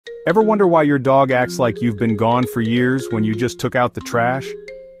Ever wonder why your dog acts like you've been gone for years when you just took out the trash?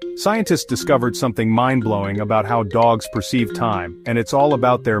 Scientists discovered something mind-blowing about how dogs perceive time, and it's all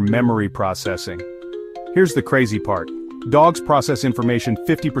about their memory processing. Here's the crazy part. Dogs process information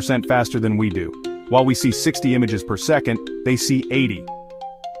 50% faster than we do. While we see 60 images per second, they see 80.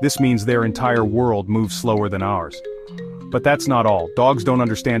 This means their entire world moves slower than ours. But that's not all. Dogs don't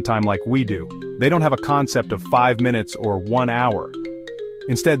understand time like we do. They don't have a concept of 5 minutes or 1 hour.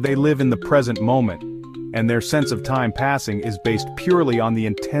 Instead, they live in the present moment, and their sense of time passing is based purely on the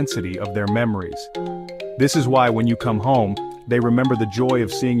intensity of their memories. This is why when you come home, they remember the joy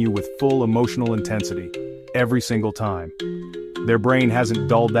of seeing you with full emotional intensity, every single time. Their brain hasn't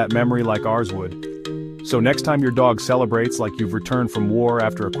dulled that memory like ours would. So next time your dog celebrates like you've returned from war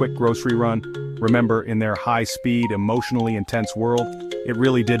after a quick grocery run, remember, in their high-speed, emotionally intense world, it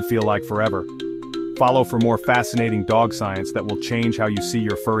really did feel like forever. Follow for more fascinating dog science that will change how you see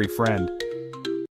your furry friend.